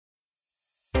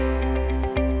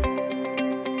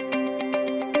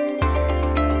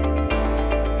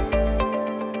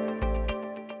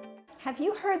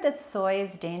you heard that soy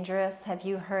is dangerous? Have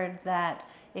you heard that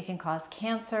it can cause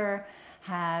cancer?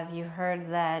 Have you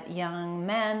heard that young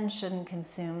men shouldn't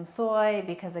consume soy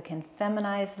because it can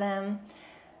feminize them?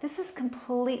 This is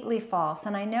completely false,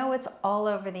 and I know it's all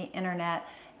over the internet,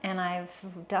 and I've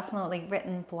definitely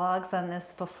written blogs on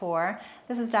this before.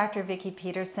 This is Dr. Vikki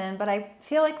Petersen, but I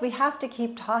feel like we have to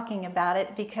keep talking about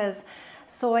it because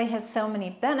soy has so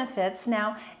many benefits.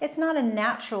 Now, it's not a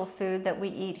natural food that we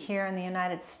eat here in the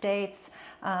United States,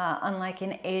 unlike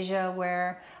in Asia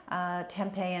where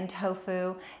tempeh and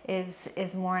tofu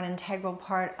is more an integral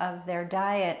part of their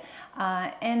diet.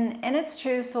 And it's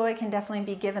true, soy can definitely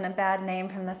be given a bad name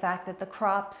from the fact that the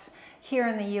crops here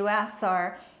in the US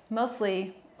are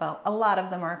mostly, well, a lot of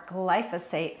them are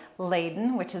glyphosate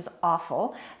laden, which is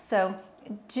awful. So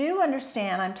do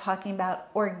understand I'm talking about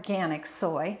organic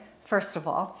soy, first of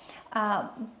all,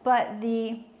 but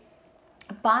the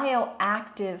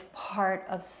bioactive part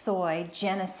of soy,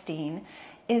 genistein,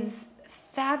 is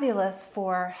fabulous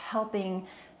for helping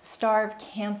starve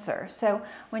cancer. So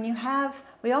when you have,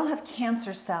 we all have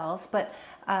cancer cells, but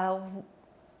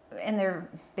and they're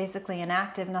basically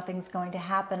inactive, nothing's going to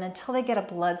happen until they get a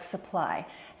blood supply.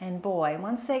 And boy,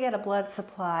 once they get a blood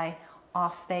supply,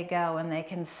 off they go, and they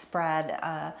can spread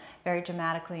very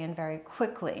dramatically and very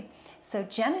quickly. So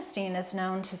genistein is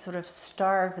known to sort of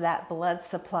starve that blood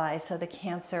supply so the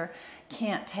cancer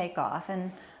can't take off.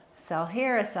 And a cell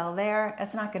here, a cell there,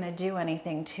 it's not going to do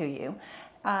anything to you.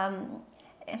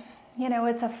 You know,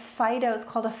 it's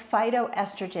called a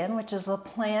phytoestrogen, which is a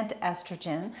plant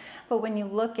estrogen. But when you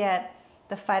look at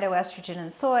the phytoestrogen in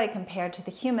soy compared to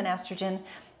the human estrogen,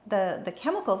 the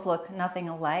chemicals look nothing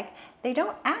alike. They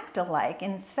don't act alike.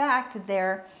 In fact,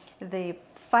 the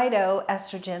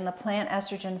phytoestrogen, the plant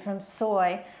estrogen from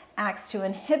soy, acts to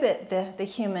inhibit the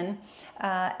human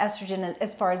estrogen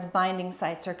as far as binding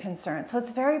sites are concerned. So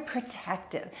it's very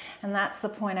protective. And that's the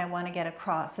point I want to get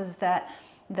across, is that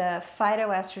the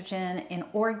phytoestrogen in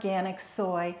organic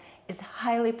soy is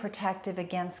highly protective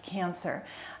against cancer.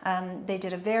 They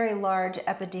did a very large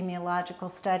epidemiological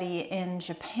study in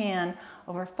Japan,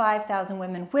 over 5,000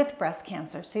 women with breast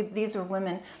cancer. So these are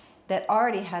women that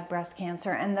already had breast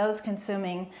cancer, and those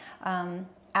consuming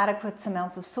adequate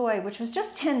amounts of soy, which was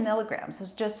just 10 milligrams. It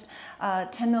was just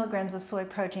 10 milligrams of soy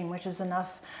protein, which is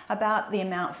enough, about the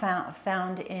amount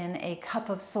found in a cup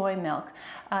of soy milk.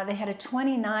 They had a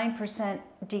 29%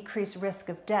 decreased risk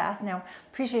of death. Now,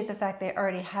 appreciate the fact they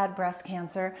already had breast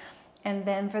cancer. And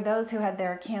then for those who had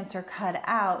their cancer cut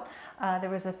out, there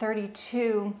was a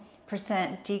 32%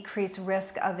 decreased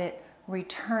risk of it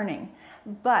returning.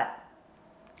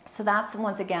 So that's,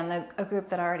 once again, a group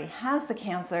that already has the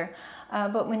cancer.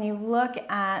 But when you look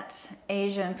at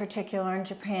Asia in particular, and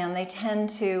Japan, they tend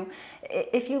to,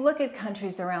 if you look at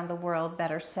countries around the world,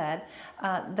 better said,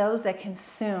 those that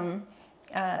consume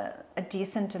a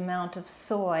decent amount of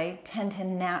soy tend to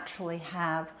naturally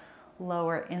have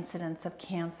lower incidence of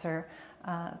cancer,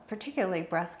 particularly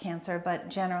breast cancer, but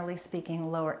generally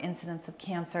speaking, lower incidence of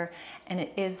cancer. And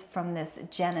it is from this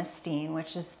genistein,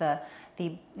 which is the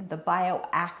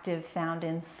bioactive found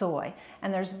in soy.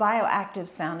 And there's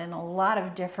bioactives found in a lot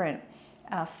of different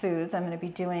foods. I'm going to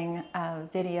be doing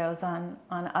videos on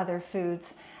other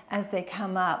foods as they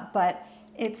come up, but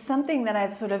it's something that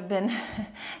I've sort of been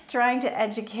trying to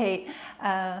educate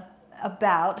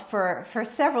about for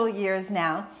several years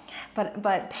now.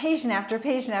 But patient after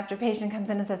patient after patient comes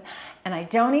in and says, and I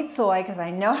don't eat soy because I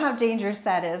know how dangerous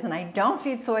that is, and I don't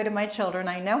feed soy to my children.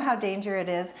 I know how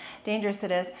dangerous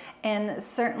it is. And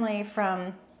certainly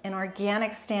from an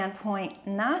organic standpoint,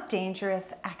 not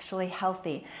dangerous, actually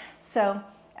healthy. So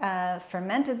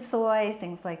fermented soy,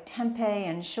 things like tempeh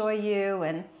and shoyu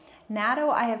and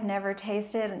natto, I have never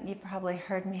tasted, and you've probably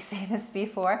heard me say this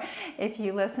before if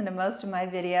you listen to most of my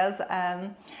videos.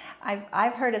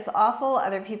 I've heard it's awful.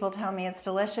 Other people tell me it's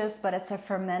delicious, but it's a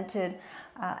fermented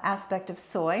aspect of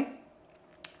soy.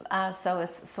 So is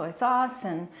soy sauce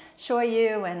and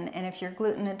shoyu, and if you're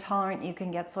gluten intolerant, you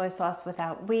can get soy sauce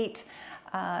without wheat,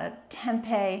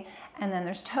 tempeh, and then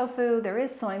there's tofu. There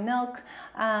is soy milk.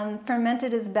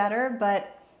 Fermented is better,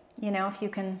 but you know, if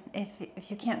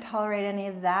you can't tolerate any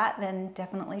of that, then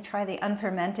definitely try the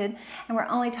unfermented. And we're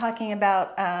only talking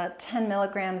about 10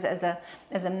 milligrams as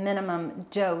a minimum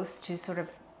dose to sort of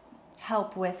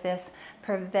help with this,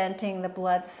 preventing the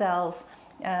blood cells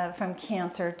from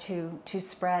cancer to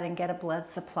spread and get a blood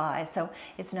supply. So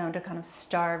it's known to kind of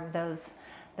starve those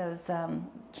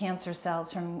cancer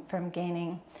cells from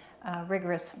gaining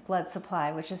rigorous blood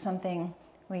supply, which is something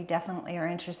we definitely are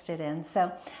interested in. So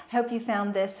I hope you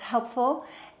found this helpful,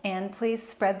 and please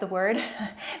spread the word.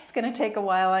 It's going to take a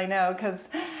while, I know, because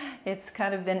It's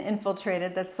kind of been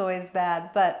infiltrated that soy is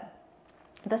bad, but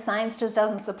the science just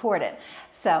doesn't support it.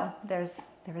 So there's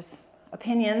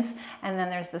opinions, and then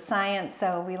there's the science.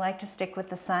 So we like to stick with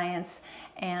the science,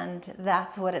 and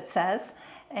that's what it says.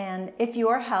 And if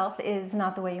your health is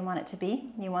not the way you want it to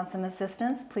be, you want some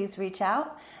assistance, please reach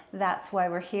out. That's why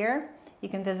we're here. You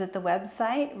can visit the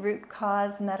website, Root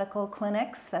Cause Medical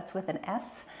Clinics, that's with an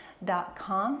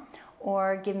S.com,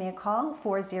 or give me a call,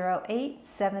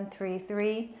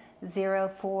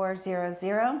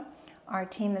 408-733-0400. Our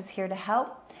team is here to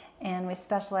help, and we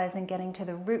specialize in getting to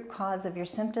the root cause of your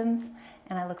symptoms,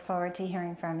 and I look forward to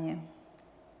hearing from you.